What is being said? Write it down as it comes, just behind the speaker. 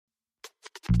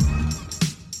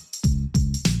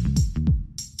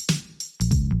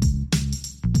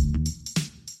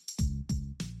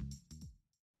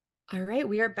All right,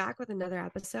 we are back with another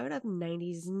episode of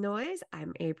 90s Noise.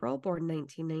 I'm April, born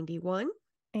 1991.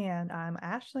 And I'm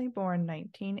Ashley, born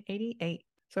 1988.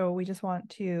 So we just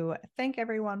want to thank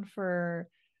everyone for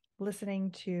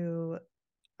listening to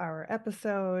our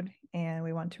episode. And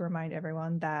we want to remind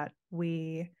everyone that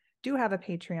we do have a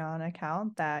Patreon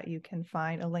account that you can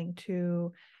find a link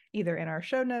to either in our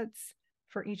show notes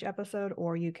for each episode,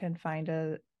 or you can find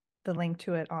the link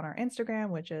to it on our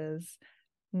Instagram, which is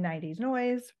 90s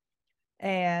Noise.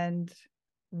 And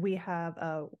we have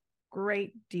a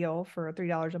great deal for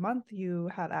 $3 a month.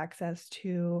 You have access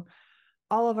to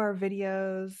all of our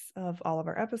videos of all of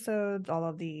our episodes, all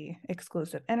of the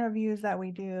exclusive interviews that we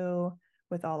do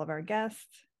with all of our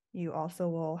guests. You also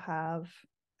will have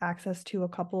access to a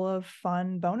couple of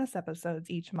fun bonus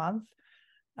episodes each month,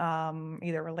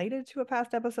 either related to a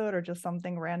past episode or just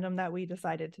something random that we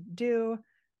decided to do.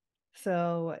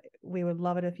 So we would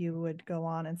love it if you would go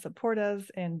on and support us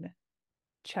and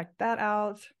check that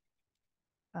out.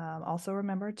 Also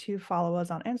remember to follow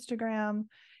us on Instagram,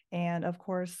 and of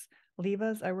course leave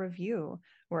us a review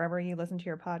wherever you listen to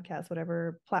your podcast,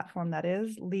 whatever platform that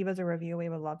is. Leave us a review. We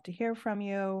would love to hear from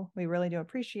you. We really do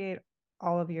appreciate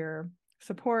all of your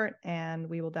support, and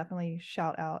we will definitely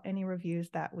shout out any reviews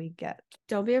that we get.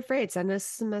 Don't be afraid. Send us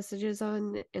some messages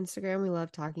on Instagram. We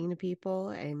love talking to people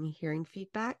and hearing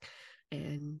feedback.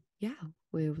 And yeah,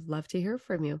 we would love to hear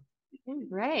from you.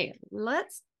 Right.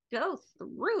 Let's go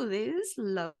through these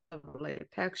lovely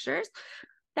pictures.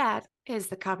 That is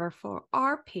the cover for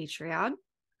our Patreon.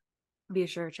 Be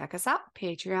sure to check us out.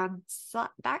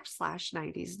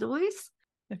 Patreon.com/90s Noise.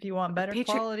 If you want better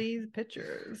quality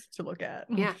pictures to look at.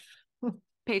 Yeah.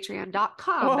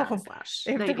 Patreon.com. If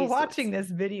they're watching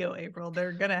this video, April,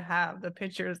 they're going to have the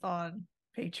pictures on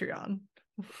Patreon.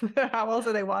 How else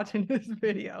are they watching this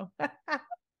video?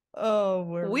 Oh,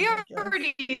 we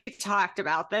already talked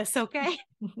about this, okay?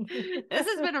 This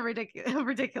has been a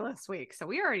ridiculous week. So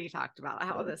we already talked about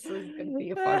how this was going to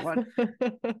be a fun one.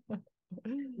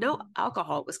 No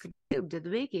alcohol was consumed in the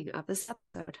making of this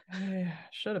episode.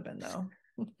 Should have been, though.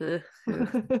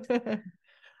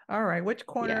 All right, which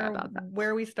corner, where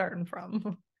are we starting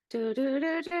from? Pick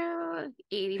a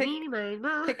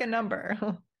number.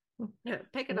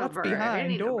 Pick a number. What's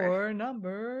behind door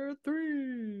number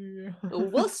 3?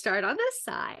 We'll start on this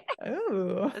side.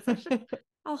 Oh.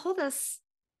 I'll hold this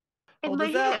in my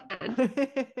hand.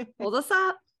 Hold us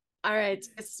up. All right.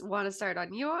 Just want to start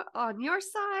on your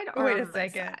side? Or wait a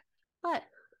second. Side?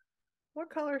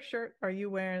 What color shirt are you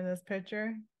wearing in this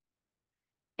picture?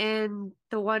 And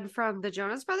the one from the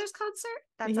Jonas Brothers concert?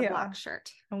 That's a black shirt.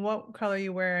 And what color are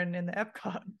you wearing in the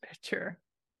Epcot picture?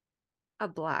 A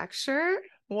black shirt.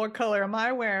 What color am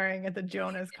I wearing at the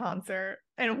Jonas concert?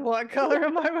 And what color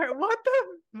am I wearing? What the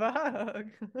fuck?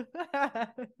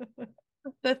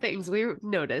 The things we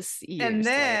notice years and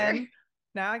then later.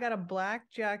 Now I got a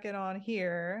black jacket on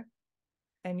here,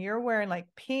 and you're wearing like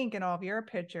pink in all of your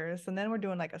pictures, and then we're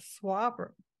doing like a swap.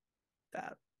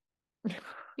 That.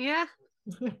 Yeah.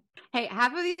 Hey,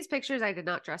 half of these pictures I did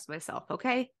not dress myself,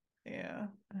 okay? Yeah.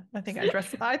 I think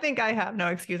I have no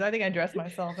excuse. I think I dressed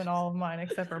myself in all of mine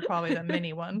except for probably the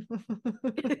mini one.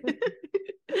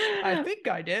 I think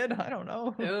I did. I don't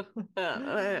know.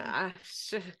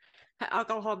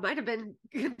 Alcohol might have been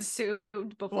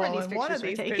consumed before these pictures one of were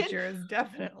these taken. Pictures,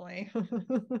 definitely.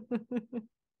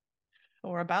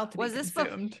 Or about to be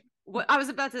consumed.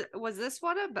 Was this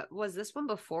one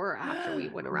before or after we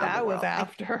went around? That was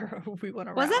after we went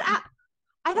around. Was it?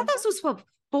 I thought this was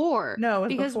before. No,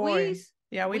 it was before.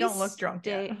 We don't look drunk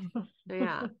yet.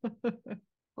 Yeah.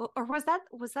 Or was that?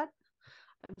 I'm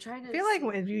trying to. I feel like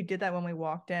if you did that when we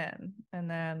walked in, and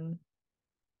then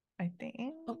I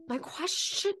think. My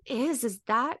question was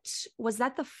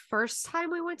that the first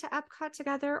time we went to Epcot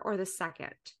together or the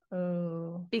second?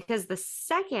 Oh. Because the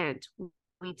second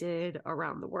we did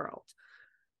around the world.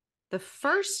 The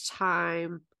first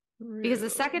time, because the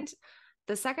second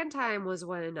time was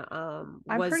when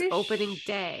was opening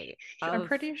day. I'm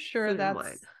pretty sure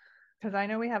that's because I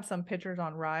know we have some pictures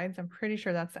on rides. I'm pretty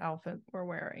sure that's the outfit we're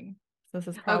wearing. So this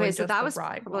is probably okay. So that was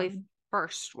ride probably one.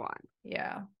 First one.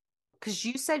 Yeah. Because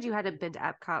you said you hadn't been to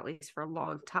Epcot at least for a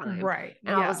long time. Right.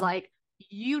 And I was like,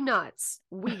 you nuts.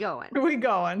 We going. We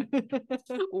going.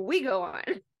 We go on.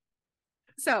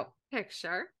 So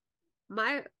picture.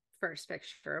 My first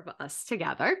picture of us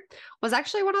together was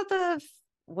actually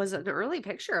was an early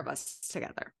picture of us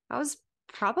together. I was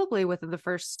probably within the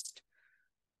first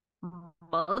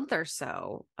month or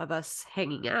so of us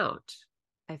hanging out,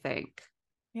 I think.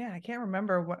 Yeah, I can't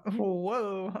remember what.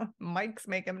 Whoa, Mike's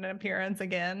making an appearance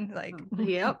again. Like,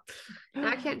 yep,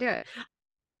 I can't do it.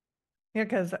 Yeah,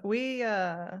 because we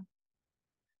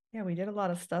Yeah, we did a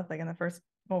lot of stuff like in the first,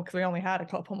 well, because we only had a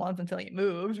couple months until you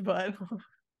moved, but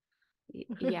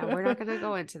Yeah, we're not going to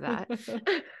go into that.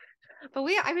 But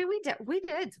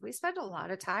we spent a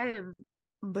lot of time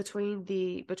between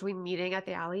meeting at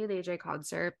the Ali and AJ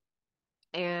concert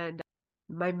and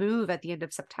my move at the end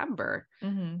of September.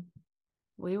 hmm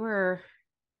We were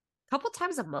a couple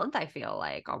times a month, I feel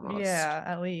like, almost. Yeah,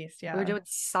 at least. We Yeah. were doing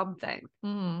something.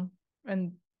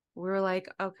 And We were like,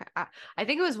 okay. I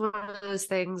think it was one of those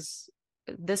things.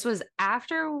 This was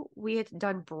after we had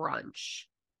done brunch.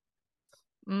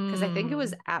 Because I think it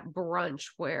was at brunch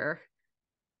where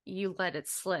you let it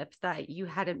slip that you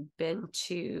hadn't been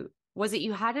to. Was it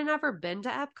you hadn't ever been to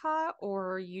Epcot,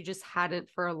 or you just hadn't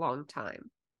for a long time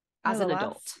no, as an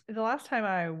adult? The last time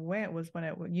I went was when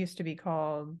it used to be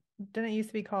called, didn't it used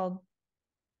to be called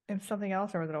something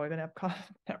else, or was it always been Epcot?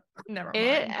 Never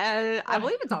mind. I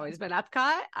believe it's always been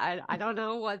Epcot. I don't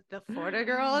know what the Florida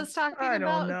girl is talking I don't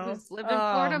about, know. who's lived in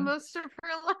Florida most of her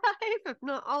life, if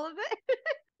not all of it.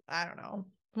 I don't know.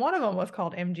 One of them was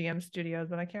called MGM Studios,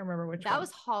 but I can't remember which one. That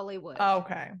was Hollywood. Oh,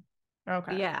 okay.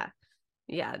 Okay.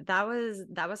 Yeah, that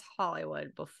was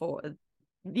Hollywood before.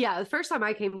 Yeah, the first time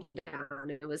I came down,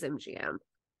 it was MGM.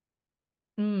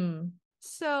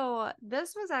 So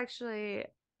this was actually,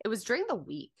 it was during the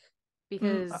week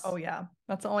because oh yeah,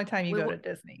 that's the only time you go to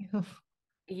Disney.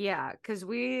 Yeah, because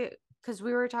we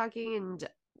were talking and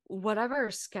whatever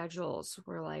our schedules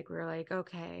were like, we were like,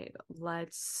 okay,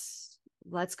 let's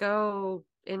go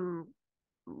in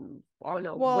on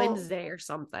a Wednesday or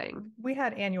something. We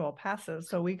had annual passes,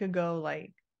 so we could go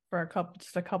like for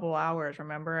just a couple hours,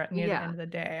 remember, near the end of the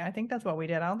day. I think that's what we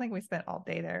did. I don't think we spent all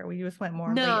day there. We just went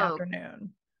more late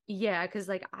afternoon. Yeah, because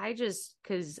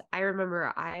I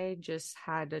remember I just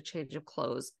had a change of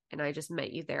clothes and I just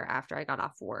met you there after I got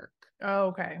off work. Oh,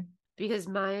 okay. Because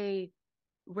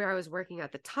where I was working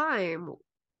at the time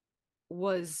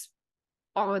was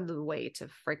on the way to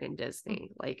freaking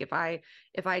Disney. Like if I'd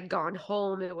gone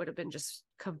home, it would have been just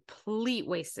complete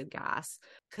wasted gas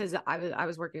because I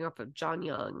was working off of John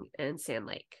Young and Sand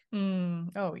Lake.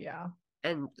 Oh yeah.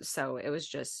 And so it was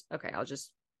just, okay, I'll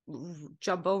just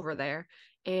jump over there.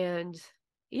 And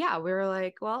yeah, we were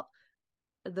like, well,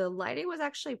 the lighting was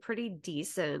actually pretty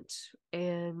decent.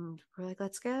 And we're like,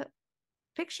 let's get a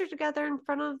picture together in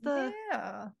front of the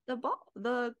ball,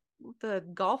 the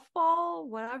golf ball,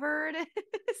 whatever it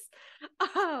is.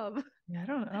 Yeah, I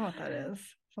don't know what that is.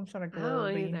 Some sort of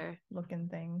glowy looking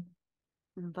thing.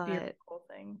 But cool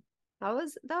thing. That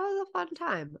was a fun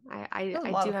time. I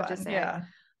do have to say, yeah.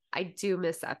 I do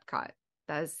miss Epcot.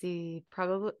 That's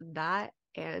probably that,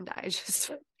 and I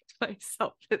just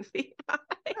myself in the eye.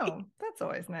 Oh, that's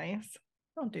always nice.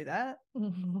 Don't do that.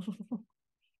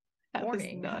 That was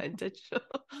not intentional.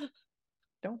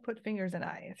 Don't put fingers in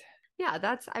eyes. Yeah,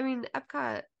 Epcot's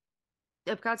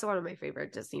one of my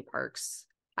favorite Disney parks.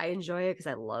 I enjoy it because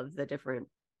I love the different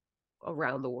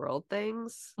around the world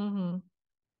things.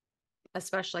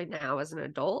 Especially now as an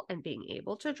adult and being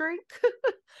able to drink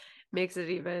makes it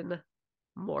even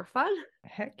more fun.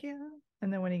 Heck yeah.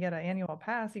 And then when you get an annual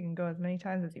pass, you can go as many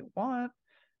times as you want.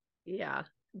 Yeah.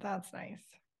 That's nice.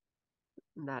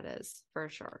 That is for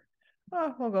sure.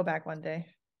 Well, we'll go back one day.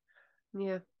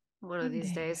 Yeah. One of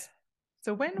these days.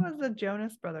 So when was the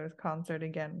Jonas Brothers concert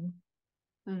again?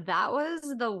 That was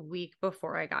the week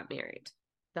before I got married.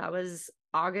 That was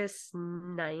August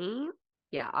 9th.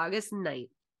 Yeah, August 9th.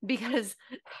 Because,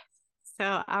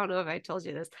 so I don't know if I told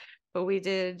you this, but we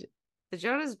did the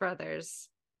Jonas Brothers.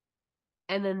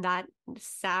 And then that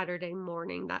Saturday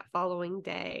morning, that following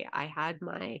day, I had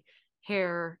my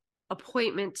hair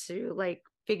appointment to like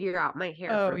figure out my hair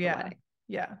for the wedding.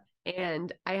 Yeah.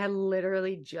 And I had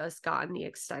literally just gotten the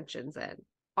extensions in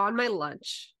on my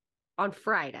lunch on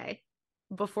Friday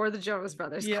before the Jonas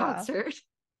Brothers concert.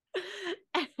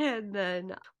 And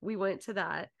then we went to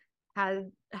that,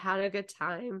 had a good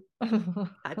time,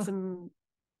 had some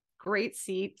great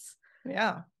seats.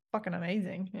 Yeah, fucking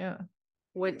amazing. Yeah.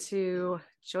 Went to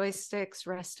Joysticks,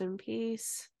 rest in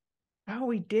peace. Oh,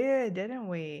 we did, didn't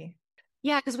we?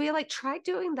 Yeah, because we like tried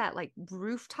doing that like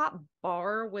rooftop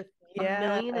bar with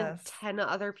 1,010,000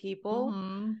 other people.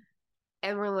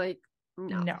 And we're like,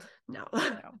 no.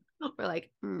 We're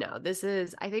like, no, this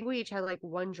is, I think we each had like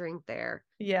one drink there.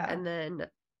 Yeah. And then,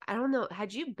 I don't know,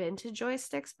 had you been to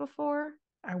Joysticks before?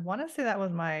 I want to say that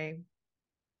was my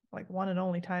like one and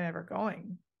only time ever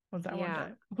going. Was that one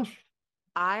time?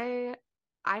 I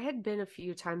had been a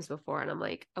few times before and I'm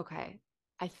like, okay,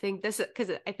 I think this is,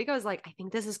 because I think I was like, I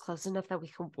think this is close enough that we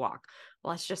can walk.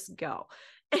 Let's just go.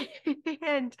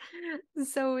 And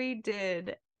so we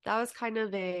did. That was kind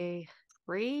of a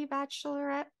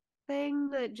pre-bachelorette thing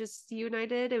that just you and I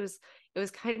did. It was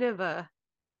kind of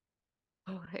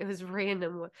it was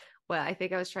random. Well, I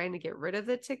think I was trying to get rid of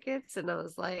the tickets, and I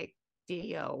was like, "Do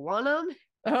you want them?"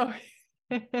 Oh.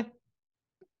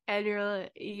 And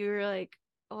you were like,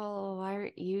 "Oh, why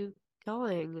aren't you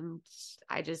going?" And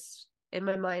I just, in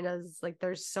my mind, I was like,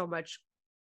 "There's so much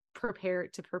prepare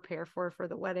for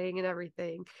the wedding and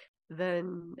everything."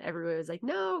 Then everybody was like,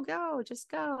 "No, go, just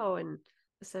go." And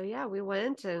so yeah, we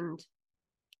went. And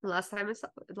last time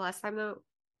though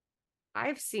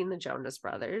I've seen the Jonas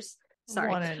Brothers. Sorry.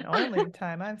 One and only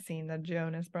time I've seen the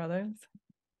Jonas Brothers.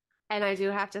 And I do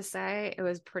have to say it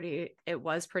was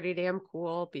pretty damn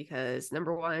cool because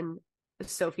number one,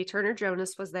 Sophie Turner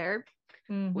Jonas was there.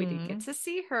 Mm-hmm. We did get to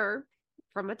see her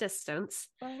from a distance.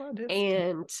 Oh,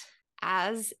 and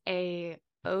as a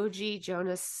OG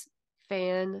Jonas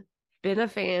fan, been a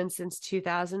fan since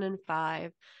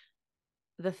 2005,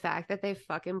 the fact that they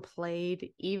fucking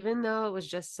played, even though it was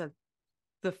just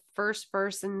the first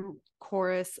verse and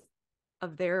chorus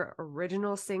of their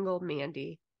original single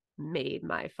Mandy, made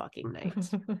my fucking night.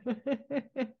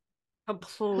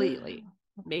 Completely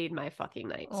made my fucking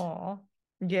night. Oh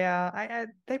yeah, I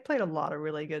they played a lot of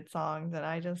really good songs, and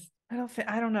I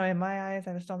don't know, in my eyes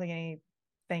I just don't think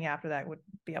anything after that would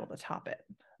be able to top it,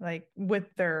 like with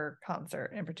their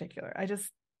concert in particular.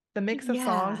 The mix of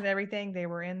songs and everything, they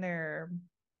were in their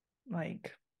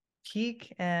like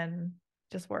peak and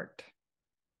just worked.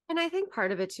 And I think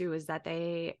part of it too is that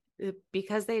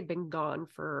because they had been gone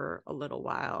for a little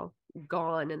while,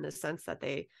 gone in the sense that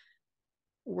they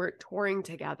weren't touring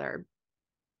together,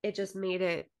 it just made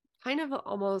it kind of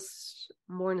almost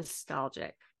more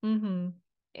nostalgic. Mm-hmm.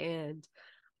 And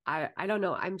I don't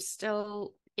know, I'm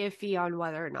still iffy on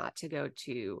whether or not to go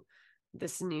to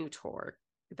this new tour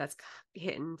that's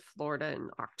hitting Florida in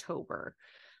October.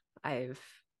 I've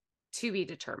to be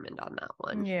determined on that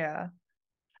one. Yeah,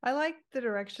 I like the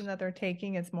direction that they're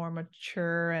taking. It's more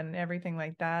mature and everything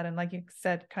like that. And like you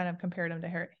said, kind of compared him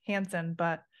to Hanson,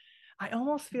 but I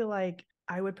almost feel like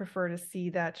I would prefer to see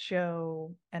that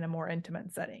show in a more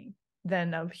intimate setting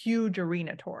than a huge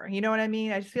arena tour. You know what I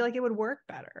mean? I just feel like it would work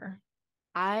better.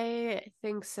 I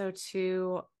think so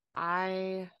too.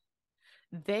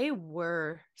 They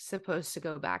were supposed to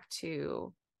go back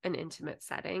to an intimate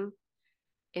setting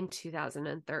in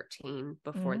 2013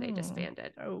 before they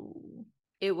disbanded. Oh.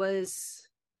 It was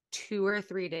 2 or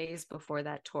 3 days before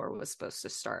that tour was supposed to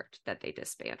start that they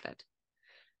disbanded.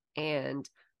 And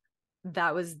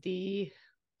that was the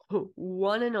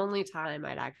one and only time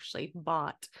I'd actually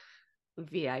bought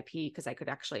VIP because I could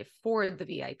actually afford the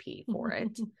VIP for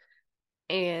it.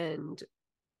 And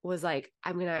was like,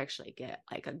 I'm gonna actually get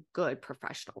like a good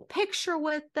professional picture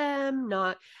with them,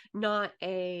 not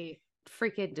a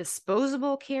freaking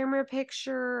disposable camera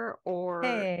picture. Or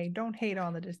hey, don't hate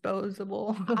on the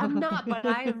disposable. I'm not, but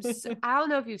I don't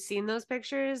know if you've seen those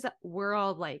pictures. We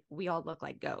all look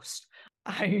like ghosts.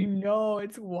 I know,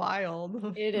 it's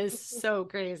wild. It is so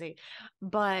crazy.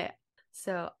 But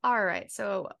so all right,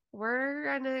 so we're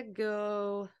gonna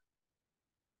go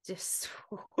this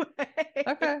way.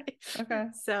 Okay.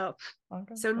 So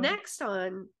next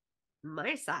on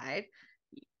my side,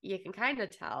 you can kind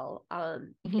of tell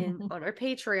on our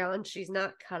Patreon, she's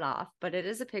not cut off, but it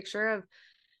is a picture of,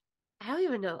 I don't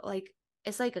even know, like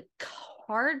it's like a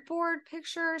cardboard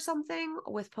picture or something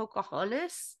with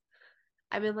Pocahontas.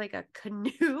 I'm in like a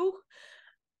canoe.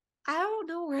 I don't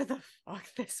know where the fuck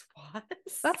this was.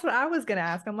 That's what I was gonna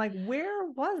ask. I'm like, where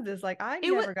was this? Like, I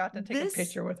never got to take a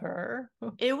picture with her.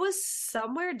 It was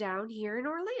somewhere down here in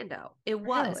Orlando. It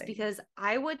was Really? because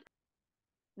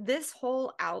this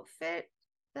whole outfit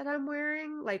that I'm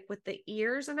wearing, like with the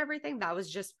ears and everything, that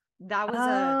was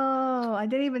I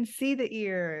didn't even see the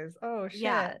ears. Oh shit.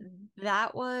 Yeah,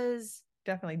 that was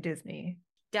definitely Disney.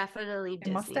 Definitely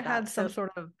Disney. It must have had some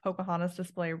sort of Pocahontas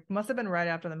display. Must have been right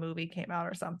after the movie came out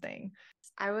or something.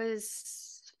 I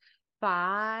was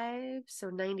 5, so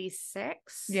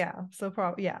 96. Yeah, so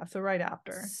probably so right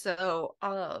after. So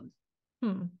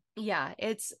yeah,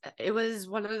 it was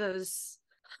one of those.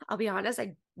 I'll be honest,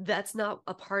 that's not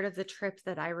a part of the trip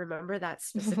that I remember, that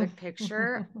specific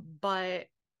picture, but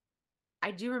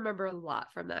I do remember a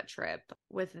lot from that trip.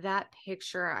 With that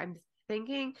picture, I'm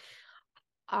thinking,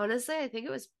 honestly, I think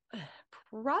it was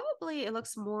probably, it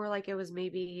looks more like it was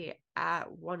maybe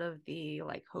at one of the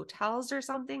like hotels or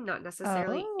something, not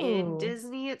necessarily in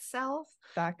Disney itself.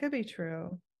 That could be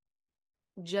true.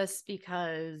 Just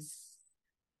because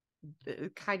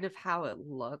kind of how it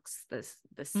looks, the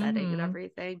setting and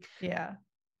everything. Yeah.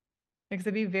 Because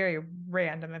it'd be very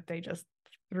random if they just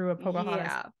threw a Pocahontas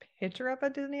Yeah. picture up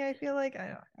at Disney, I feel like.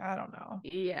 I don't know.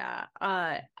 Yeah.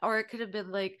 Or it could have been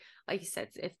like you said,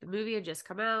 if the movie had just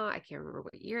come out, I can't remember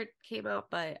what year it came out,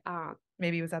 but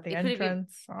Maybe it was at the it could have been,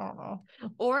 entrance. I don't know.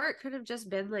 or it could have just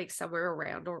been like somewhere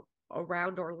around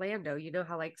Orlando. You know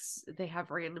how like they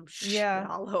have random shit Yeah.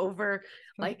 all over,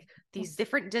 like these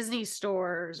different Disney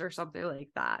stores or something like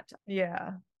that.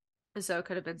 Yeah. So it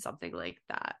could have been something like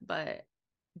that, but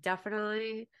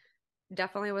definitely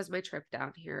was my trip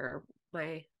down here.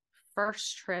 My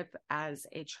first trip as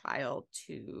a child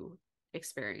to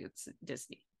experience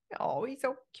Disney. Oh, he's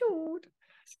so cute.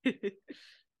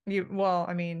 Well,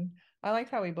 I mean, I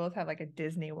liked how we both had like a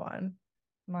Disney one.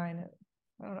 Mine,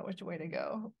 I don't know which way to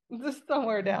go. Just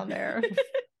somewhere down there.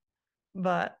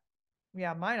 But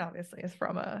yeah, mine obviously is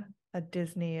from a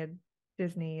Disney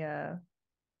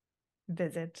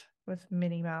visit with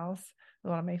Minnie Mouse.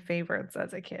 One of my favorites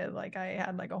as a kid. Like I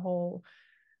had like a whole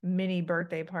mini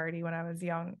birthday party when I was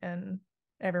young, and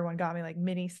everyone got me like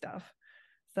mini stuff.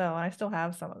 So I still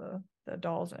have some of the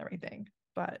dolls and everything.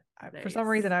 But for some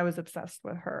reason, I was obsessed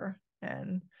with her,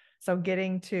 and so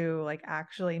getting to like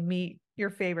actually meet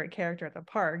your favorite character at the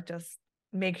park just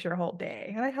makes your whole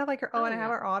day. And I have like her. Oh, and I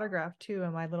have her autograph too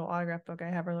in my little autograph book. I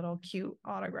have her little cute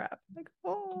autograph. Like,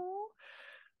 oh.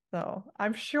 So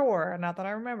I'm sure, not that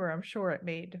I remember, I'm sure it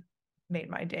made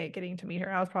my day getting to meet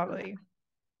her. I was probably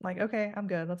like, okay, I'm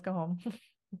good. Let's go home.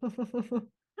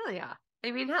 Oh yeah.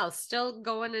 I mean, hell, still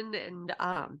going in and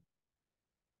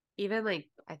even like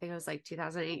I think it was like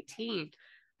 2018,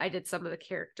 I did some of the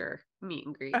character meet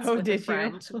and greets with a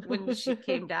friend when she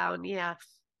came down. Yeah.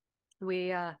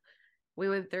 We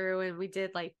went through and we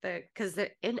did like because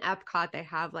in Epcot they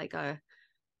have like an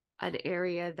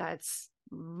area that's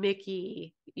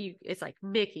Mickey. It's like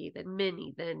Mickey, then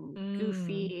Minnie, then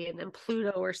Goofy, and then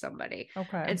Pluto or somebody.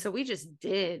 Okay. And so we just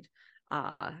did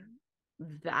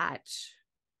that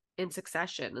in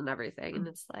succession and everything. And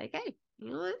it's like, hey,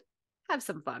 you know what? Have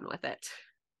some fun with it.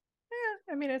 Yeah,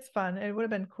 I mean it's fun. It would have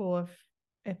been cool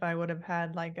if I would have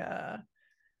had like a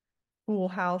Full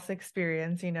House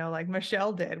experience, like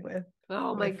Michelle did with.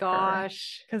 Oh my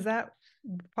gosh. Because that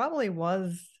probably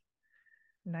was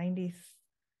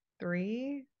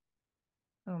 93.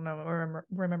 I don't know,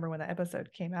 remember when the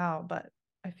episode came out, but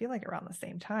I feel like around the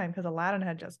same time because Aladdin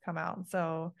had just come out.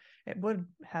 So it would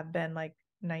have been like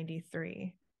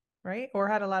 93, right? Or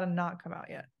had Aladdin not come out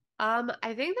yet?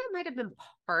 I think that might have been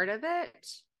part of it.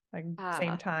 Like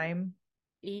same time.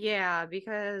 Yeah,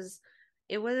 because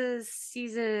it was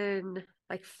season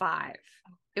like 5.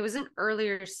 It was an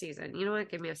earlier season. You know what?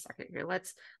 Give me a second here.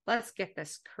 Let's get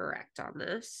this correct on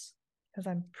this. Because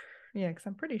I'm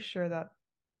pretty sure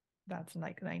that's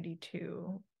like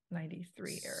 92,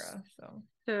 93 era. So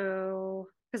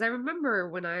because I remember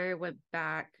when I went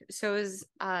back, so it was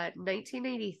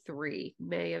 1993,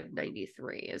 May of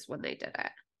 93 is when they did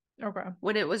it. Okay.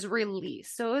 When it was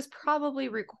released. So it was probably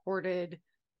recorded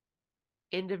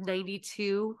end of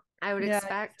 92, I would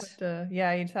expect.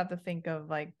 You just have to think of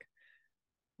like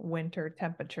winter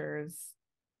temperatures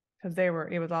because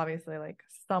it was obviously like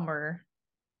summer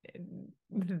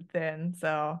then,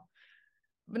 so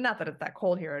but not that it's that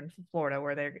cold here in Florida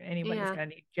where anybody's gonna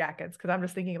need jackets, because I'm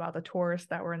just thinking about the tourists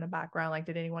that were in the background. Like,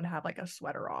 did anyone have like a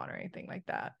sweater on or anything like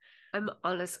that? I'm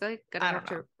honestly gonna have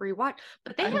to rewatch,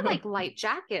 but they had like light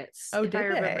jackets. Oh, did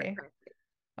they?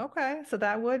 Okay, so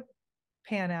that would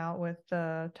pan out with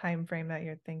the time frame that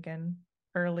you're thinking,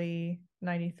 early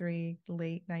 93,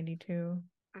 late 92.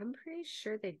 I'm pretty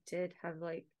sure they did have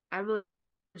like, I'm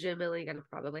legitimately gonna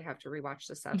probably have to rewatch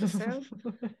this episode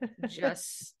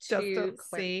just to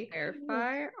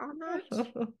clarify on that,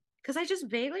 because I just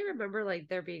vaguely remember like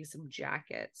there being some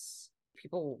jackets.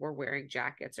 People were wearing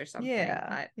jackets or something.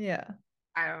 Yeah.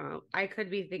 I don't know. I could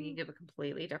be thinking of a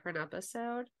completely different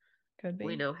episode. Could be.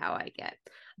 We know how I get.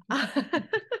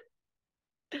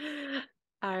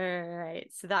 All right.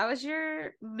 So that was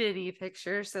your mini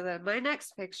picture. So then my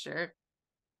next picture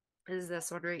is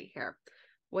this one right here,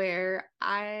 where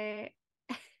I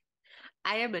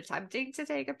am attempting to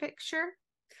take a picture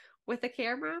with a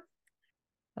camera.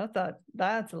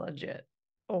 That's a legit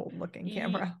old looking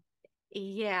camera.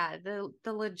 Yeah, the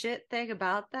legit thing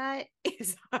about that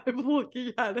is I'm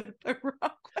looking at it the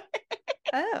wrong way.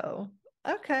 Oh,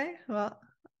 okay. Well,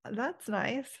 that's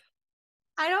nice.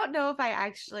 I don't know if I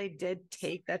actually did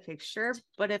take that picture,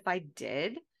 but if I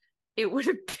did, it would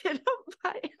have been on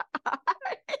my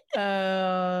eye.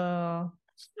 Oh.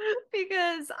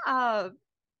 Because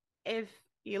if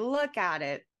you look at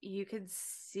it, you can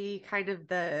see kind of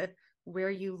where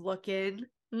you look in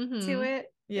to it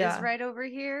is right over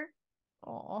here.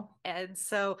 Oh, And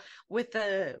so with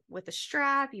the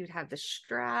strap, you'd have the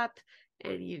strap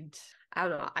and you'd, I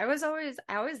don't know. I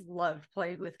always loved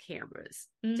playing with cameras.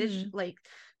 Like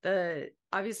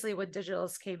obviously when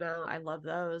digitals came out, I love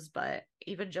those, but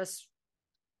even just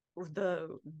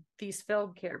these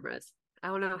film cameras, I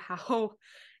don't know how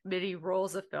many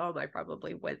rolls of film I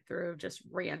probably went through just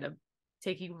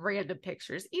taking random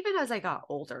pictures. Even as I got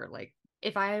older, like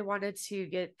if I wanted to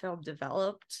get film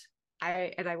developed,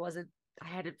 I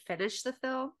hadn't finished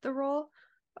the roll.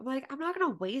 I'm like, I'm not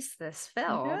gonna waste this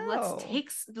film. no.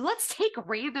 Let's take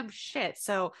random shit.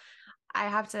 So I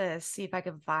have to see if I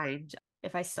can find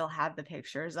if I still have the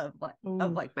pictures of Ooh,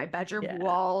 like my bedroom yeah.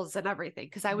 walls and everything,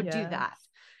 because I would do Yes. that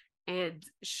and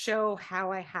show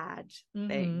how I had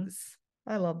things.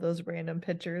 I love those random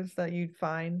pictures that you'd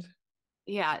find.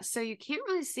 Yeah, so you can't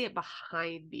really see it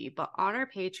behind me, but on our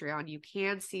Patreon, you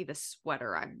can see the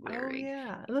sweater I'm Oh wearing.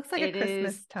 yeah, it looks like a It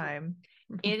Christmas is time.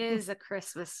 it is a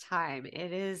Christmas time.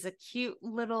 It is a cute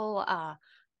little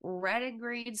red and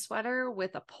green sweater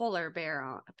with a polar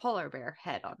bear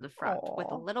head on the front with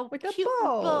a Oh, little with a cute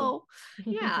bow. bow.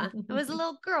 Yeah, it was a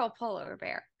little girl polar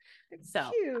bear. So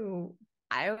Cute.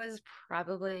 I was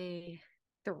probably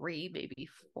 3, maybe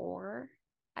 4,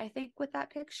 I think, with that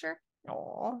picture.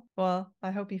 Oh, well, I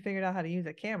hope you figured out how to use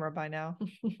a camera by now.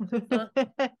 Uh,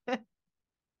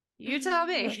 you tell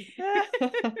me.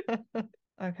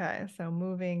 Okay, so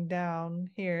moving down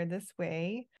here this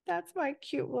way, that's my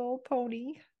cute little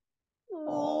pony.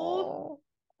 Oh, Oh,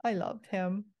 I loved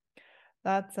him.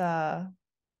 That's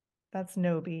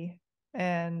Nobi,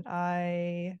 and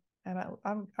I've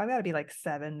got to be like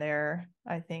 7 there.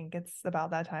 I think it's about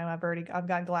that time. I've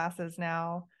got glasses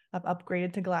now. I've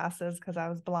upgraded to glasses because I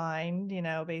was blind,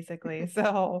 basically.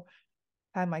 So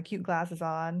I had my cute glasses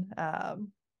on.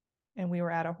 And we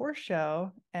were at a horse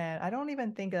show, and I don't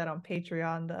even think that on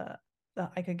Patreon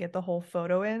I could get the whole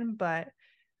photo in, but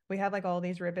we had like all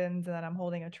these ribbons, and then I'm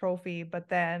holding a trophy, but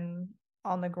then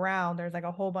on the ground there's like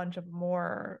a whole bunch of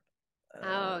more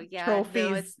oh yeah, no,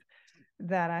 trophies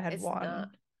that I had it's not. won.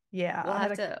 Yeah, I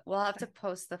had We'll have to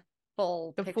post the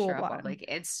full the full picture up on one. like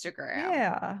Instagram.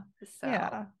 Yeah, So,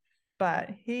 yeah.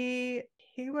 But he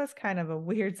was kind of a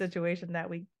weird situation that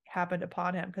we happened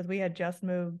upon him because we had just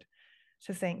moved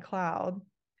to St. Cloud,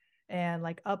 and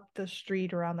like up the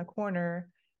street around the corner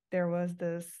there was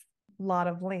this lot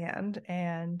of land,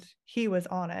 and he was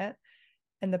on it,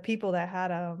 and the people that had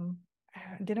him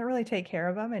didn't really take care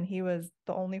of him, and he was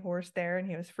the only horse there, and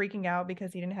he was freaking out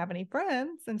because he didn't have any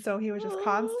friends, and so he was just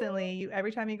constantly,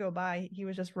 every time you go by, he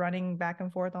was just running back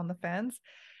and forth on the fence.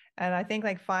 And I think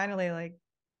like finally, like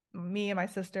me and my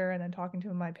sister and then talking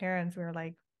to my parents, we were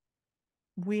like,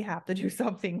 we have to do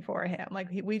something for him. Like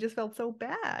we just felt so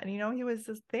bad, he was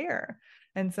just there.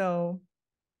 And so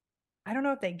I don't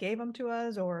know if they gave him to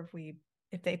us or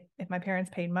if my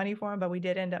parents paid money for him, but we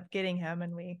did end up getting him,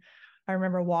 and I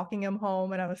remember walking him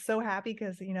home, and I was so happy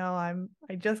because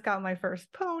I just got my first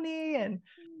pony, and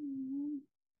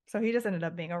so he just ended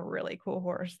up being a really cool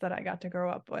horse that I got to grow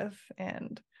up with.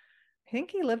 And I think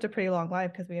he lived a pretty long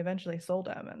life because we eventually sold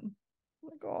him, and I'm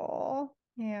like, oh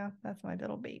yeah, that's my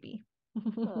little baby.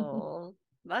 oh,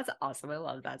 that's awesome. I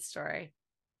love that story.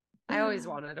 I always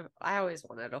wanted a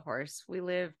horse.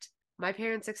 My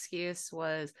parents' excuse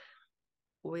was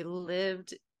we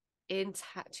lived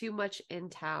too much in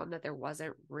town that there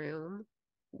wasn't room.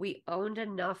 We owned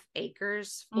enough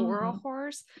acres for a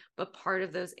horse, but part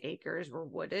of those acres were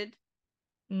wooded.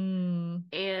 And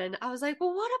I was like,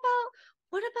 well, what about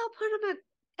putting them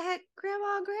at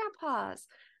grandma and grandpa's?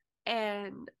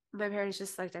 And my parents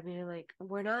just looked at me like,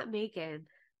 we're not making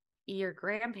your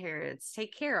grandparents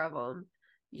take care of them.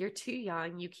 You're too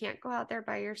young. You can't go out there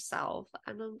by yourself.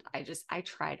 And I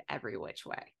tried every which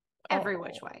way,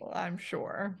 I'm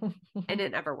sure. and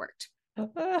it never worked.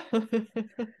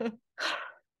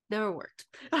 Never worked.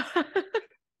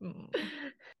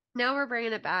 Now we're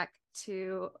bringing it back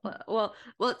to, well,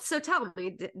 so tell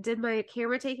me, did my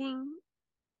picture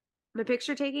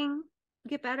taking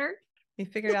get better? You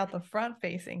figured out the front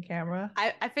facing camera.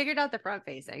 I figured out the front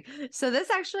facing. So this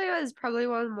actually was probably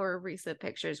one of the more recent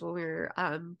pictures when we were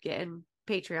getting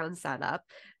Patreon set up.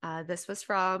 This was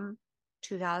from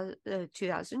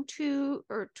 2002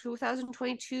 or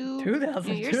 2022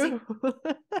 New Year's Eve.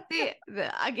 2002.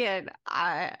 Again,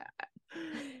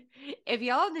 if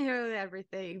y'all knew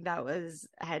everything that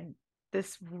had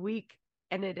this week,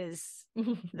 and it is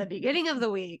the beginning of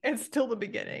the week. It's still the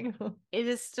beginning. It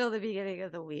is still the beginning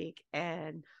of the week,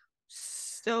 and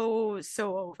so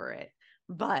over it.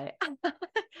 But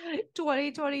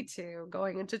 2022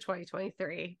 going into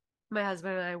 2023, my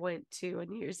husband and I went to a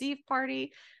New Year's Eve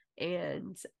party,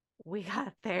 and we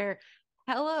got there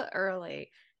hella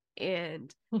early,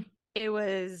 and it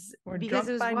was We're because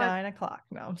it drunk was by one. 9 o'clock.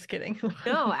 No, I'm just kidding.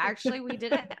 No, actually we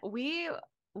didn't. We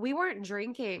weren't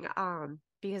drinking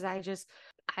because I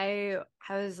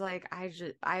was like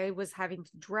I was having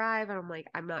to drive, and I'm like,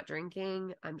 I'm not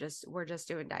drinking. We're just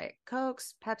doing Diet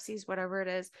Cokes, Pepsis, whatever it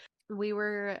is. We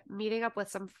were meeting up with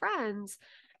some friends,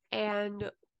 and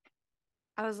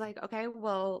I was like, okay,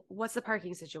 well, what's the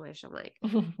parking situation like?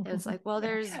 And it's like, well,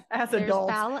 there's As there's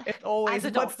adults, valet it's always as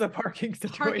what's adults the parking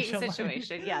parking situation like?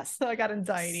 situation, yes. I got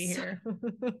anxiety So, here.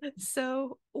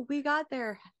 so we got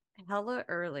there hella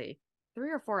early,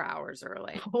 3 or 4 hours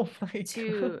early Oh my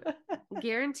to God.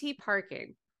 guarantee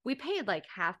parking. We paid like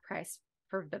half price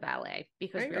for the valet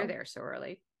because There you we were go. there so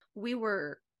early. We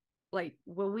were like,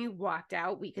 when we walked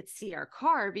out, we could see our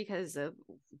car because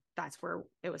that's where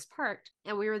it was parked.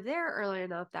 And we were there early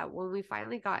enough that when we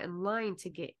finally got in line to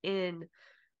get in,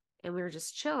 and we were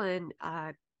just chilling,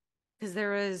 because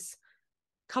there was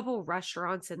a couple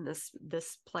restaurants in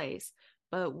this place,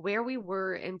 but where we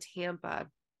were in Tampa,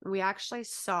 we actually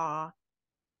saw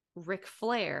Ric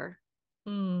Flair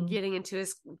getting into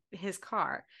his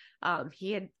car.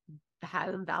 He had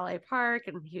him valet park,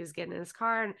 and he was getting in his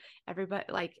car, and everybody,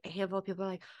 like a handful of people, are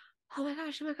like, oh my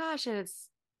gosh,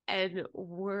 and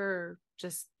we're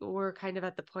kind of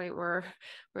at the point where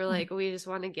we're like, we just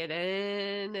want to get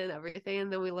in and everything,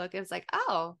 and then we look, and it's like,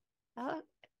 oh,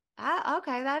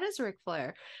 okay, that is Ric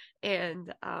Flair,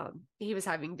 and he was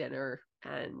having dinner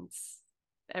and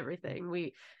everything.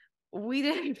 We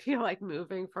didn't feel like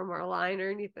moving from our line or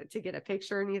anything to get a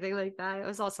picture or anything like that. It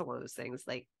was also one of those things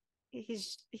like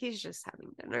he's just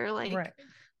having dinner, like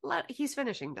Right. he's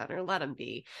finishing dinner, let him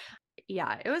be.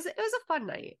 Yeah, it was a fun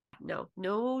night.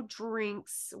 No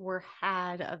drinks were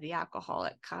had of the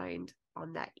alcoholic kind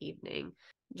on that evening.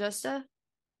 Just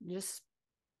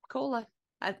cola.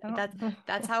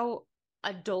 That's how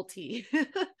adulty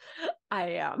I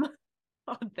am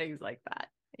on things like that.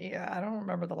 Yeah, I don't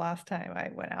remember the last time I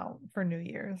went out for New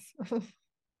Year's.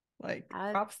 Like,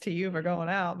 I, props to you for going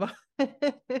out,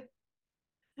 but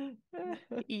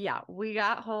yeah, we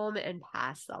got home and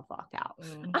passed the fuck out.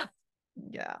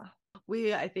 Yeah.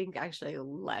 We, I think, actually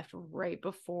left right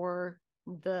before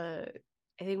I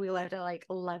think we left at like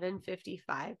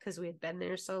 11:55 because we had been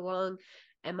there so long,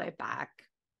 and my back,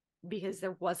 because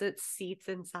there wasn't seats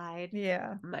inside.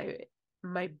 Yeah.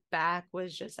 My back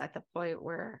was just at the point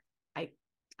where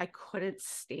I couldn't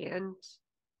stand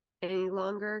any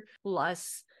longer.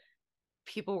 Plus,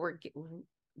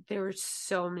 there were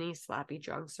so many sloppy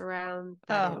drunks around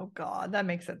that God, that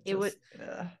makes it just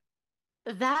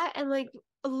that, and like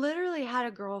literally had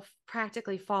a girl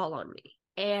practically fall on me.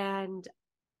 And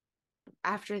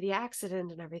after the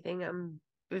accident and everything, I'm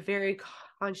very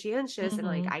conscientious, and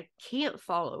like I can't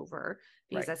fall over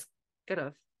because that's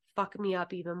gonna fuck me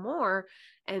up even more.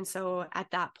 And so at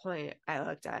that point, I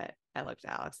looked at Alex.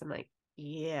 I'm like,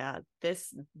 yeah,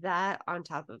 that on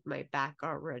top of my back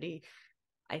already,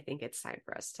 I think it's time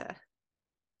for us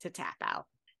to tap out.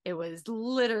 It was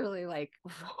literally like,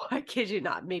 I kid you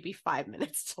not, maybe 5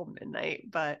 minutes till midnight,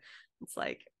 but it's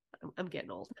like, I'm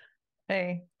getting old.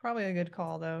 Hey, probably a good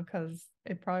call though, because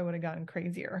it probably would have gotten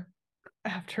crazier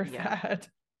after that.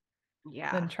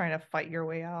 Yeah. Than trying to fight your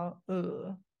way out.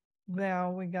 Ugh.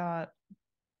 Now we got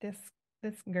this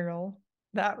girl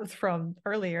that was from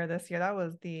earlier this year. That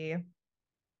was the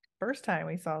first time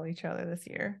we saw each other this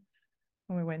year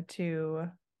when we went to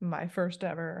my first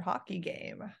ever hockey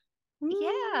game.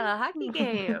 Yeah, hockey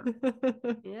game.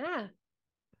 Yeah.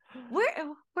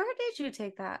 Where did you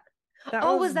take that?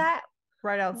 Was that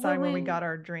right outside when we got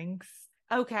our drinks?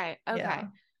 Okay. Yeah.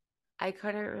 I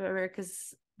couldn't remember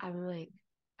because I'm like,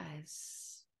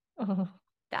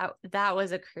 that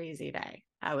was a crazy day.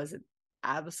 That was an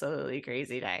absolutely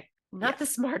crazy day. Not the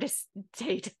smartest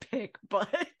day to pick,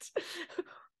 but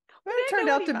it turned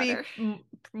out to be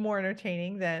more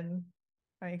entertaining than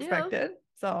I expected.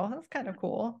 So that's kind of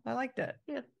cool. I liked it.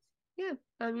 Yeah.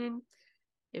 I mean,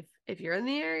 if you're in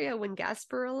the area when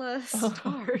Gasparilla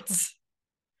starts,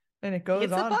 and it goes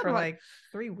on for like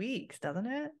 3 weeks, doesn't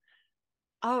it?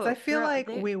 Oh, I feel like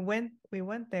we went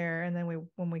there, and then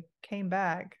when we came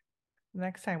back, the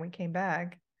next time we came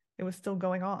back, it was still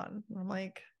going on. I'm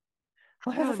like,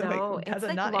 I don't know. It's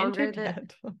like longer than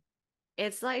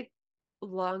it's like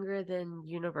longer than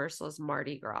Universal's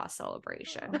Mardi Gras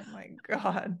celebration. Oh my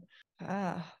God.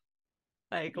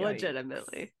 Like, yikes.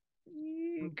 Legitimately.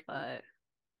 But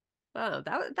oh,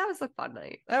 that was a fun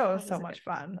night. That was so much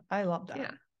fun. I love that.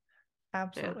 Yeah.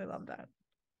 Absolutely love that.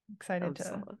 Excited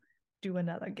to do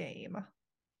another game.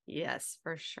 Yes,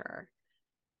 for sure.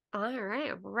 All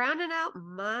right, rounding out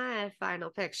my final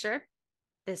picture.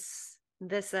 This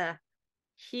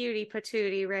cutie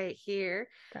patootie right here.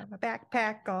 Got my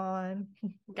backpack on.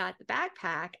 Got the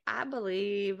backpack. I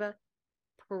believe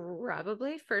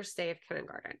probably first day of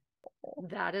kindergarten.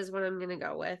 That is what I'm gonna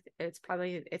go with. It's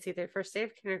either first day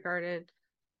of kindergarten.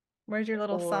 Where's your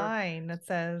little Or- sign that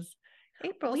says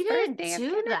April's We first didn't day of do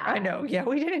kindergarten? I that. know. Yeah,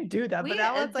 we didn't do that, but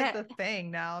now it's like that the thing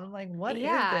now. And I'm like, what is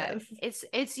yeah, this?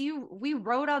 it's you. We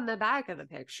wrote on the back of the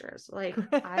pictures. Like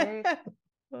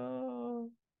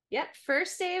Oh. yep,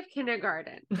 first day of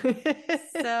kindergarten.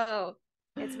 So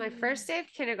it's my first day of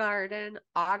kindergarten,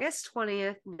 August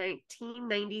 20th,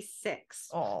 1996.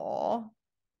 Oh.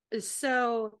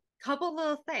 So, couple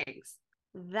little things.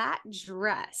 That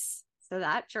dress,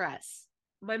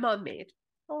 my mom made,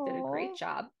 did a great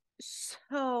job.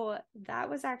 So, that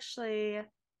was actually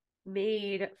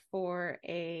made for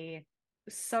a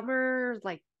summer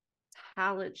like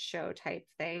talent show type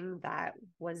thing that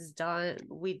was done.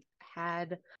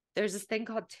 There's this thing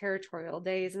called Territorial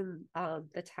Days in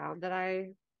the town that I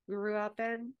grew up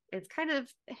in. It's kind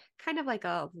of like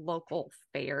a local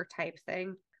fair type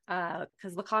thing.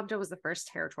 Because Lecompton was the first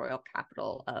territorial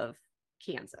capital of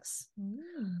Kansas.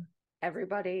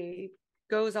 Everybody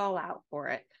goes all out for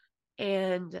it.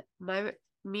 And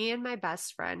me and my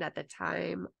best friend at the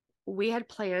time, we had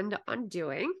planned on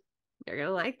doing, you're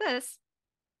gonna like this,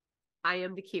 I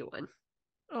am the cute one.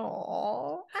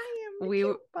 Oh, I am the We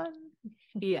cute one.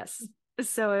 Yes.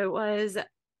 So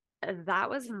that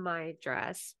was my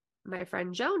dress. My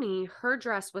friend Joni, her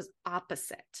dress was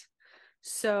opposite.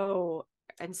 So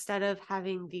instead of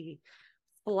having the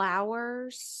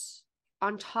flowers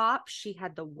on top, she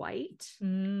had the white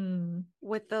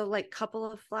with the like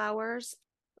couple of flowers,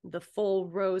 the full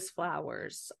rose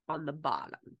flowers on the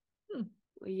bottom.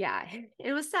 Yeah,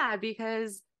 it was sad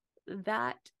because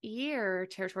that year,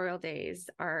 Territorial Days,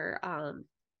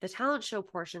 the talent show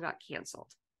portion got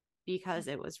canceled because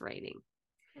it was raining.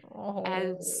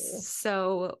 And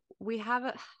so we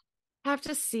have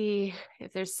to see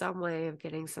if there's some way of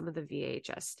getting some of the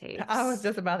VHS tapes. I was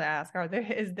just about to ask,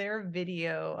 is there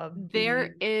video of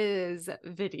There is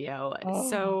video.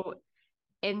 So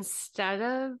instead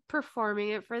of performing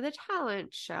it for the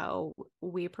talent show,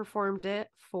 we performed it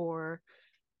for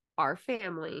our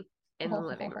family in the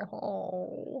living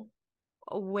room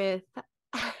with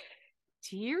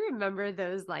do you remember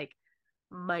those like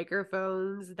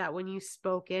microphones that when you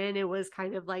spoke in it was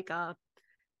kind of like a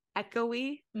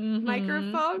echoey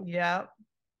microphone? Yep.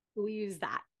 We used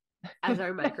that as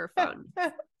our microphone.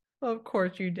 Of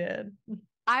course you did.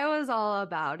 I was all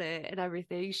about it and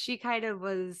everything. She kind of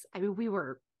was, I mean, we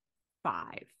were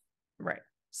 5. Right.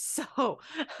 So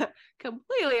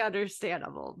completely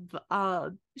understandable.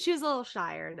 She was a little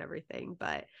shyer and everything,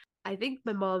 but I think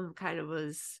my mom kind of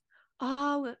was,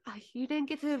 oh, you didn't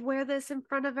get to wear this in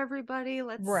front of everybody.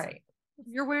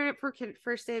 You're wearing it for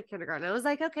first day of kindergarten. I was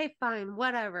like, okay, fine,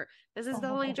 whatever. This is the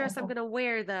only dress I'm gonna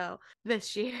wear though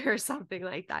this year or something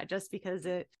like that, just because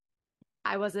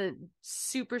I wasn't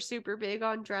super, super big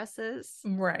on dresses.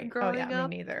 Right. Growing up.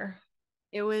 Me neither.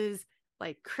 It was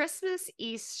like Christmas,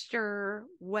 Easter,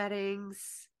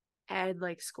 weddings, and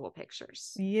like school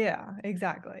pictures. Yeah,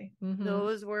 exactly.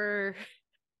 Those were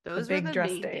the big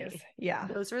dress days. Yeah.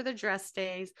 Those were the dress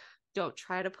days. Don't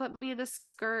try to put me in a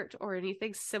skirt or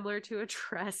anything similar to a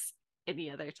dress any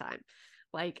other time.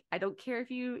 Like, I don't care if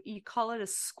you call it a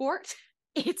skort.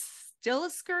 It's still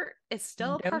a skirt. It's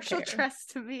still a partial dress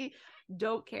to me.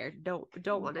 Don't care. Don't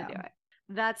want to do it.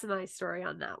 That's my story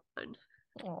on that one.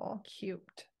 Oh,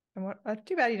 cute. And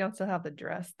too bad you don't still have the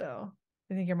dress though.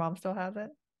 You think your mom still has it?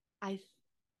 I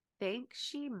think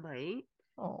she might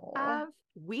have.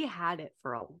 We had it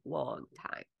for a long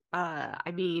time.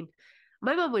 I mean,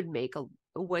 my mom would make a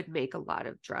lot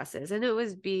of dresses, and it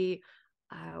would be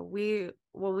when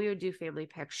we would do family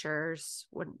pictures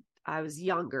when I was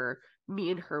younger,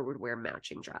 me and her would wear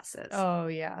matching dresses. Oh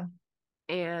yeah.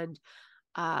 And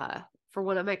for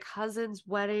one of my cousin's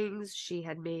weddings, she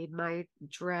had made my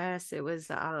dress. It was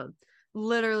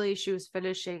literally she was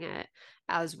finishing it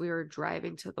as we were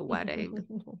driving to the wedding.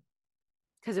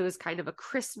 Because it was kind of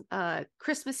a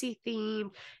Christmassy theme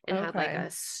and had like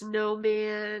a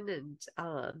snowman, and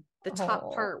the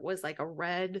top part was like a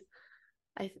red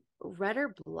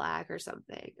or black or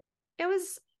something. It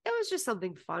was just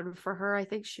something fun for her. I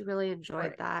think she really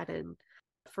enjoyed that. And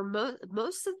for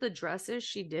most of the dresses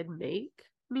she did make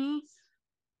me,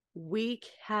 they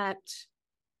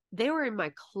were in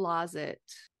my closet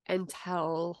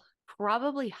until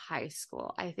probably high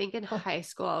school. I think in high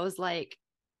school I was like,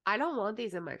 I don't want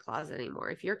these in my closet anymore.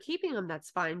 If you're keeping them,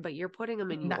 that's fine, but you're putting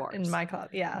them in Not yours. in my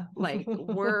closet. Yeah. Like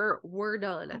we're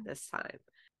done at this time.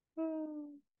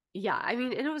 Yeah, I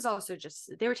mean, and it was also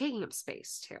just they were taking up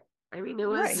space too. I mean, it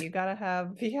was right. You gotta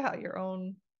have your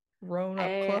own grown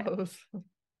up clothes.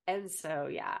 And so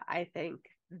yeah, I think,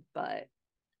 but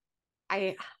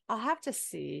I'll have to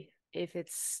see if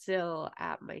it's still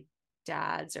at my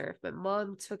dad's or if my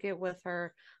mom took it with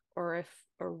her or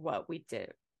what we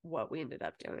ended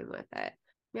up doing with it.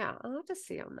 Yeah, I'll have to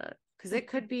see on that because it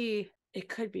could be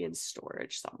in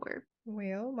storage somewhere.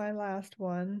 Well, my last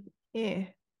one,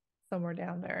 somewhere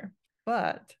down there.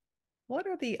 But what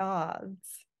are the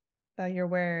odds that you're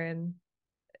wearing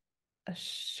a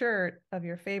shirt of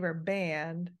your favorite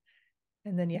band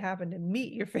and then you happen to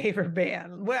meet your favorite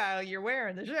band while you're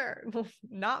wearing the shirt?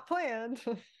 Not planned.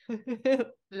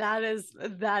 That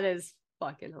is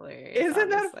fucking hilarious. Isn't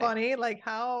that funny? Like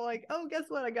how, like, oh, guess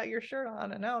what? I got your shirt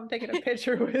on and now I'm taking a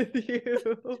picture with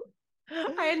you.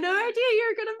 I had no idea you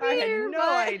were gonna be I here. had no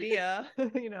idea.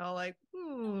 Like,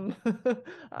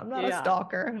 I'm not a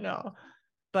stalker. No.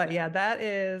 But yeah, that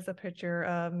is a picture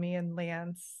of me and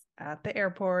Lance at the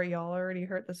airport. Y'all already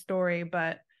heard the story,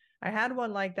 but I had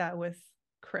one like that with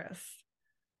Chris.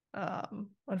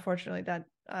 Unfortunately, that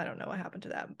I don't know what happened to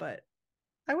that, but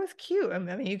I was cute. I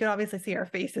mean, you can obviously see our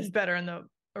faces better in the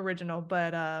original,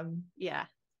 but yeah,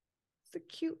 it's a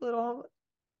cute little.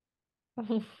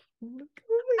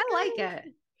 I like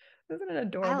it. Isn't it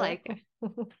adorable? I like it.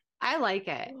 I like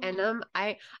it. And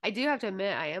I do have to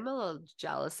admit I am a little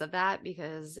jealous of that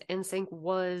because NSYNC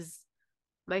was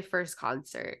my first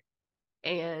concert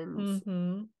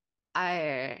and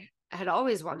I had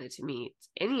always wanted to meet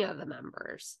any of the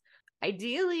members.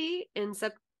 Ideally in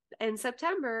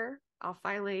September they'll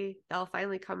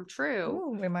finally come true.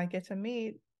 Ooh, we might get to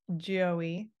meet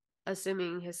Joey,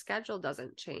 assuming his schedule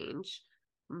doesn't change.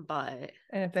 But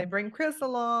and if they bring Chris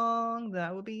along,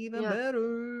 that would be even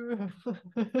better.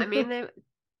 I mean,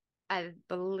 I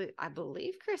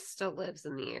believe Chris still lives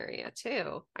in the area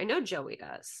too. I know Joey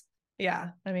does.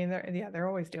 Yeah, I mean, they're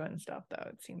always doing stuff though.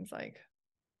 It seems like.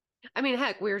 I mean,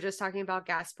 heck, we were just talking about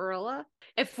Gasparilla.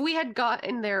 If we had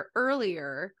gotten there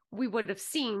earlier, we would have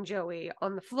seen Joey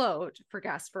on the float for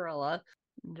Gasparilla.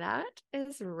 That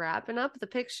is wrapping up the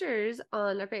pictures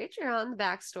on our Patreon. The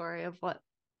backstory of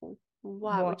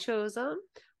why we chose them,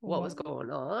 what was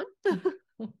going on.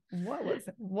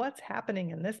 What's happening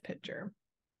in this picture?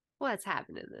 What's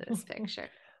happening in this picture?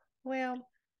 Well,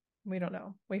 we don't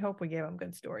know. We hope we gave them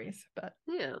good stories, but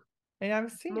yeah. And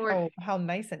I've seen how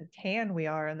nice and tan we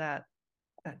are in that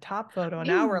top photo.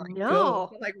 And I now we're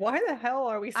like, why the hell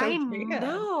are we so tan? I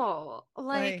know.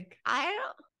 Like I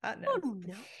don't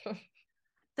know.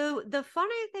 The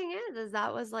funny thing is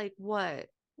that was like what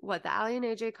the Ali and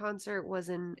AJ concert was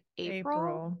in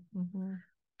April.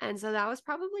 And so that was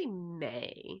probably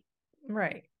May.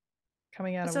 Right.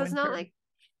 Coming out of winter. So it's not like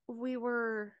we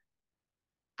were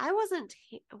was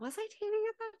I tanning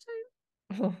at that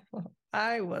time?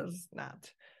 I was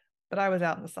not, but I was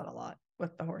out in the sun a lot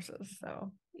with the horses.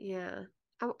 So yeah,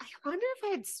 I wonder if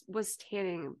I was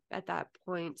tanning at that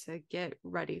point to get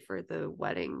ready for the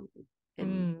wedding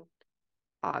in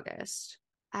August.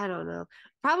 I don't know.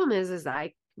 Problem is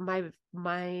that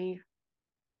my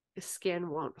skin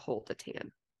won't hold a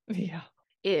tan. Yeah,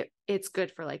 it's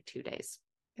good for like 2 days,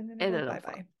 and then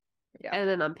bye. Yeah, and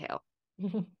then I'm pale.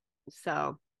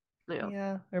 So.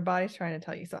 Yeah, your body's trying to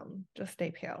tell you something. Just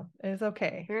stay pale. It's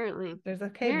okay. Apparently, it's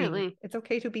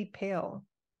okay to be pale.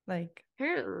 Like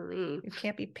apparently, you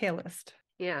can't be palest.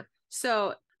 Yeah.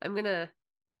 So I'm gonna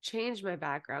change my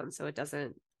background so it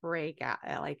doesn't break out.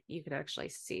 Like you can actually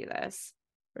see this.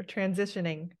 We're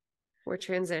transitioning.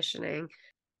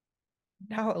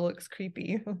 Now it looks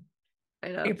creepy. I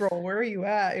know. April, where are you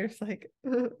at? You're just like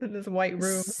in this white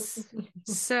room.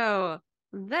 So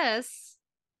this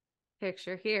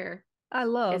picture here I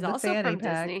love is also from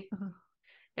Disney.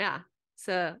 Yeah.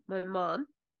 So my mom,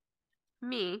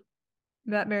 me,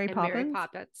 that Mary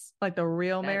Poppins? Like the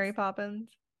real Mary Poppins?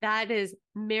 That is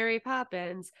Mary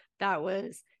Poppins. That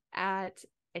was at,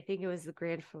 I think it was the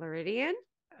Grand Floridian,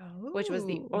 which was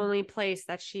the only place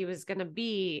that she was going to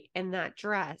be in that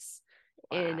dress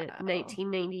in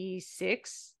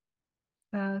 1996.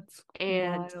 That's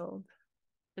wild.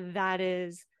 That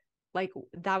is like,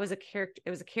 that was a character. It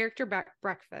was a character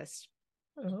breakfast.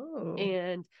 Oh.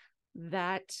 And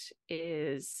that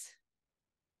is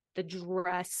the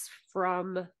dress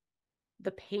from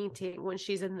the painting when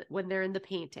they're in the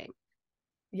painting.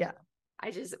 Yeah.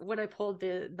 When I pulled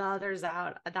the others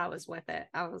out, that was with it.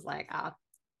 I was like, all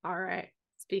right.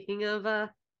 Speaking of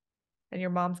And your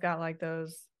mom's got like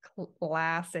those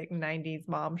classic 90s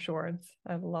mom shorts.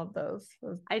 I love those.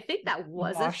 I think that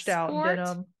was washed a out skirt.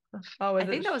 denim. Oh, is I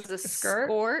think it that was a skirt?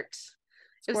 skirt.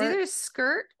 It was Squirt? either a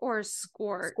skirt or a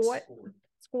squirt.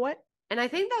 Squat. And I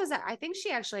think I think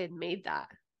she actually had made that.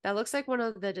 That looks like one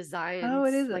of the designs. Oh,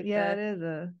 it is. Like it is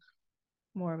a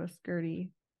more of a skirty.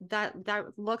 That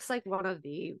looks like one of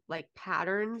the like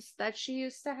patterns that she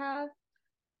used to have,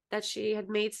 that she had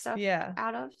made stuff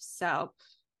out of. So,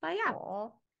 but yeah,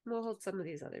 Aww. we'll hold some of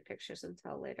these other pictures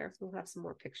until later. We'll have some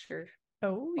more pictures.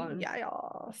 Oh, fun.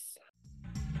 yes.